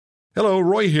Hello,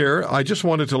 Roy here. I just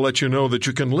wanted to let you know that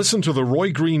you can listen to The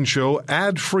Roy Green Show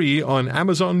ad-free on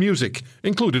Amazon Music,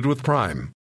 included with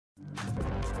Prime.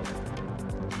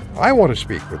 I want to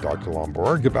speak with Dr.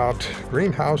 Lomborg about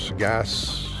greenhouse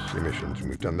gas emissions.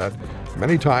 We've done that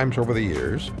many times over the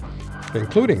years,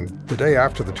 including the day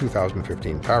after the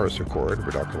 2015 Paris Accord,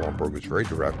 where Dr. Lomborg was very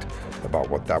direct about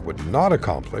what that would not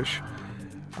accomplish,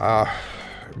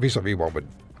 vis-a-vis what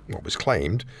was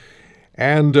claimed.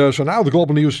 And so now the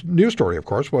global news story, of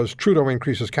course, was Trudeau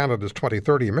increases Canada's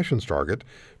 2030 emissions target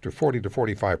to 40 to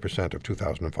 45% of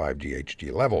 2005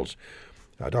 GHG levels.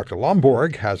 Dr.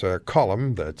 Lomborg has a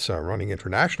column that's running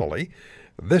internationally.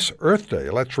 This Earth Day,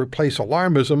 let's replace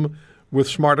alarmism with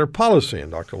smarter policy.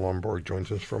 And Dr. Lomborg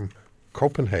joins us from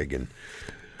Copenhagen.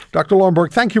 Dr.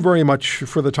 Lomborg, thank you very much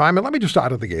for the time. And let me just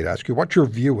out of the gate ask you what your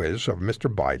view is of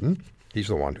Mr. Biden. He's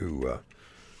the one who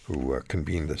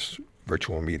convened this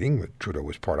virtual meeting that Trudeau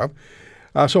was part of.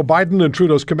 So Biden and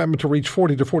Trudeau's commitment to reach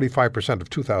 40 to 45% of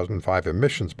 2005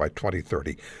 emissions by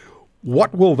 2030.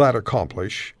 What will that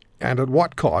accomplish and at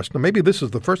what cost? Now, maybe this is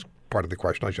the first part of the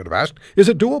question I should have asked. Is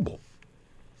it doable?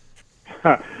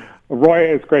 Roy,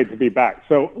 it's great to be back.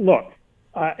 So, look,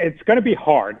 it's going to be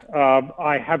hard.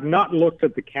 I have not looked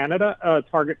at the Canada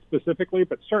target specifically,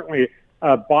 but certainly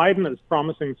Biden is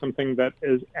promising something that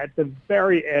is at the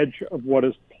very edge of what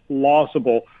is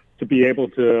plausible to be able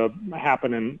to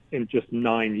happen in just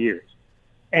 9 years.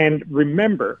 And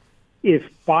remember, if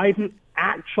Biden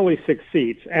actually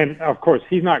succeeds, and of course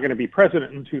he's not going to be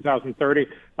president in 2030,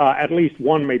 at least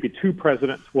one, maybe two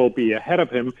presidents will be ahead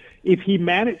of him. If he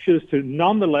manages to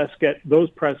nonetheless get those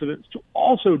presidents to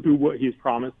also do what he's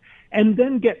promised, and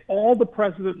then get all the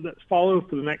presidents that follow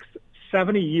for the next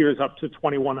 70 years up to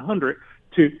 2100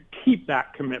 to keep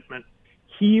that commitment,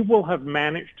 he will have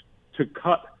managed to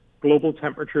cut global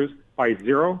temperatures by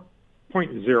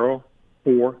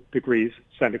 0.04 degrees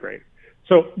centigrade.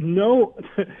 So no,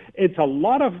 it's a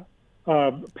lot of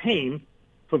pain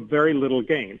for very little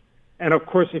gain. And of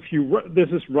course, if you this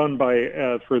is run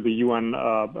by for the UN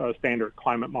standard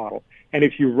climate model, and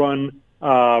if you run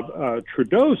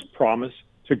Trudeau's promise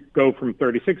to go from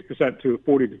 36% to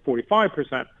 40 to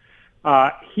 45%,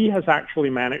 he has actually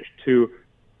managed to,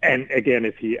 and again,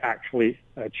 if he actually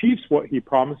achieves what he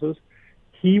promises,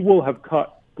 he will have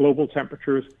cut global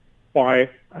temperatures by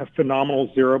a phenomenal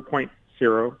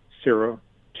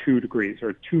 0.002 degrees,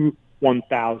 or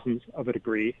 2/1000th of a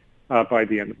degree by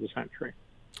the end of the century.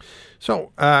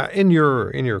 So in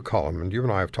your column, and you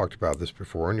and I have talked about this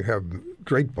before, and you have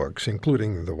great books,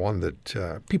 including the one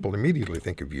that people immediately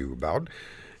think of you about,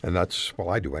 and that's, well,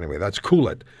 I do anyway, that's Cool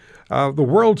It. The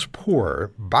world's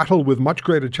poor battle with much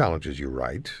greater challenges, you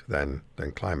write, than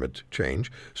climate change: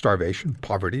 starvation,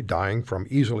 poverty, dying from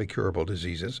easily curable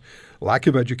diseases, lack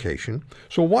of education.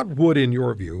 So what would, in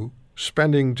your view,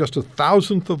 spending just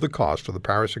 1,000th of the cost of the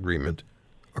Paris Agreement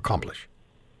accomplish?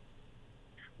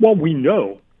 Well, we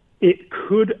know it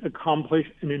could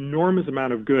accomplish an enormous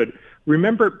amount of good.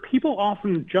 Remember, people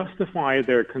often justify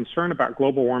their concern about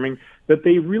global warming that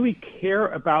they really care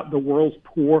about the world's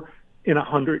poor in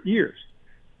 100 years.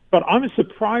 But I'm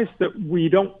surprised that we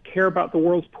don't care about the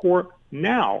world's poor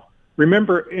now.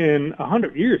 Remember, in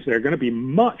 100 years, they're going to be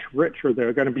much richer.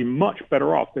 They're going to be much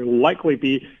better off. They'll likely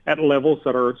be at levels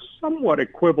that are somewhat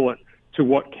equivalent to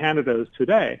what Canada is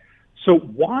today. So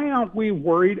why aren't we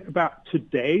worried about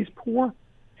today's poor?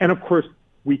 And of course,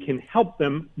 we can help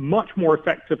them much more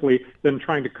effectively than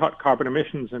trying to cut carbon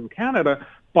emissions in Canada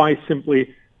by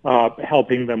simply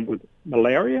helping them with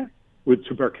malaria, with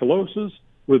tuberculosis,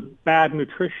 with bad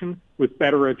nutrition, with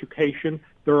better education.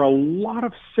 There are a lot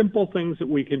of simple things that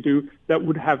we can do that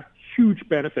would have huge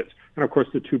benefits. And of course,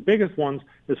 the two biggest ones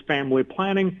is family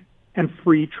planning and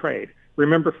free trade.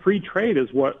 Remember, free trade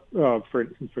is what, for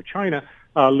instance, for China,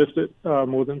 lifted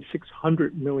more than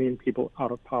 600 million people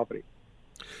out of poverty.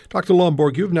 Dr.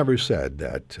 Lomborg, you've never said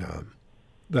that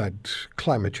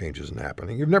climate change isn't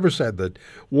happening. You've never said that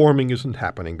warming isn't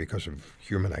happening because of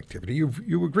human activity.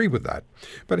 You agree with that.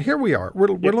 But here we are.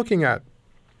 We're looking at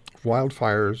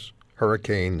wildfires,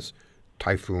 hurricanes,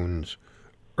 typhoons,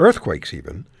 earthquakes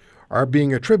even, are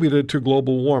being attributed to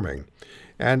global warming.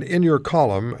 And in your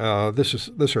column,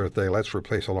 this Earth Day, let's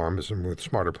replace alarmism with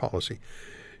smarter policy,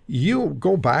 you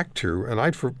go back to, and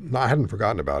I hadn't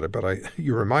forgotten about it, but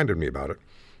you reminded me about it.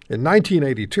 In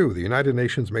 1982, the United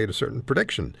Nations made a certain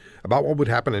prediction about what would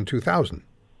happen in 2000.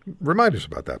 Remind us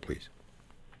about that, please.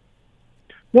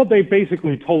 Well, they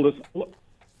basically told us,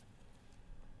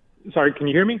 sorry, can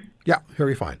you hear me? Yeah, hear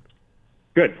you fine.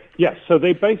 Good. Yes. So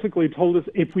they basically told us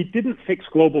if we didn't fix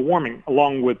global warming,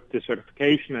 along with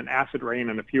desertification and acid rain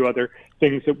and a few other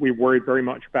things that we worried very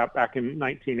much about back in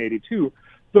 1982,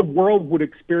 the world would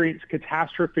experience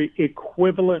catastrophe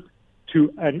equivalent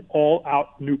to an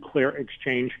all-out nuclear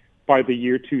exchange by the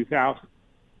year 2000.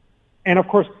 And of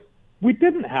course, we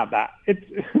didn't have that.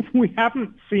 We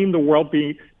haven't seen the world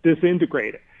being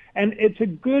disintegrated. And it's a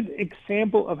good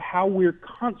example of how we're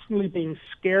constantly being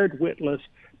scared witless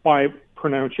by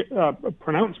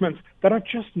pronouncements that are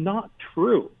just not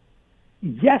true.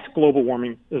 Yes, global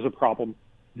warming is a problem.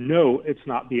 No, it's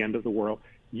not the end of the world.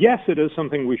 Yes, it is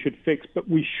something we should fix, but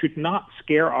we should not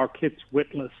scare our kids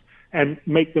witless and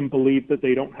make them believe that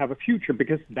they don't have a future,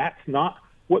 because that's not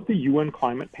what the UN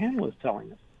climate panel is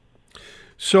telling us.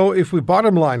 So if we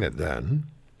bottom line it then,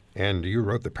 and you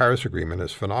wrote the Paris Agreement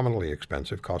is phenomenally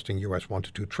expensive, costing US $1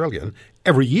 to $2 trillion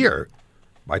every year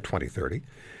by 2030.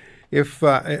 If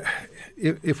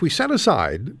we set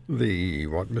aside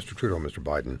what Mr. Trudeau and Mr.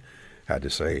 Biden had to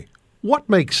say, what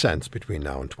makes sense between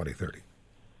now and 2030?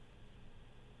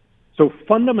 So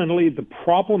fundamentally, the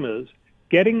problem is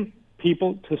getting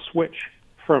people to switch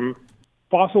from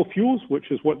fossil fuels,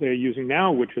 which is what they're using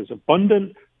now, which is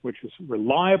abundant, which is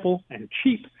reliable and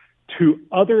cheap, to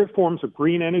other forms of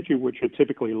green energy, which are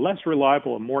typically less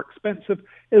reliable and more expensive,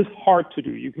 is hard to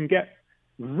do. You can get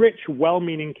rich,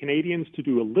 well-meaning Canadians to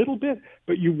do a little bit,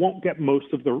 but you won't get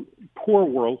most of the poor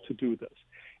world to do this.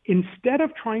 Instead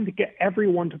of trying to get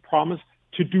everyone to promise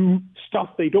to do stuff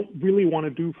they don't really want to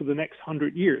do for the next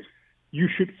 100 years, you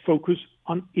should focus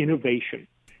on innovation.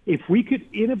 If we could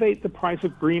innovate the price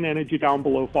of green energy down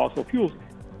below fossil fuels,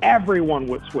 everyone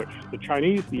would switch. The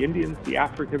Chinese, the Indians, the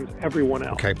Africans, everyone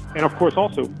else. Okay. And of course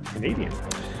also Canadians.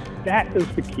 That is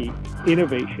the key,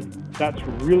 innovation. That's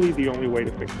really the only way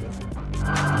to fix this.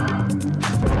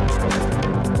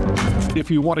 If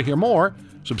you want to hear more,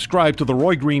 subscribe to The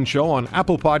Roy Green Show on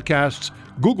Apple Podcasts,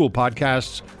 Google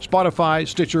Podcasts, Spotify,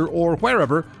 Stitcher, or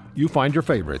wherever you find your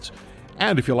favorites.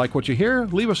 And if you like what you hear,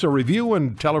 leave us a review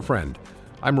and tell a friend.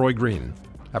 I'm Roy Green.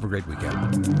 Have a great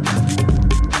weekend.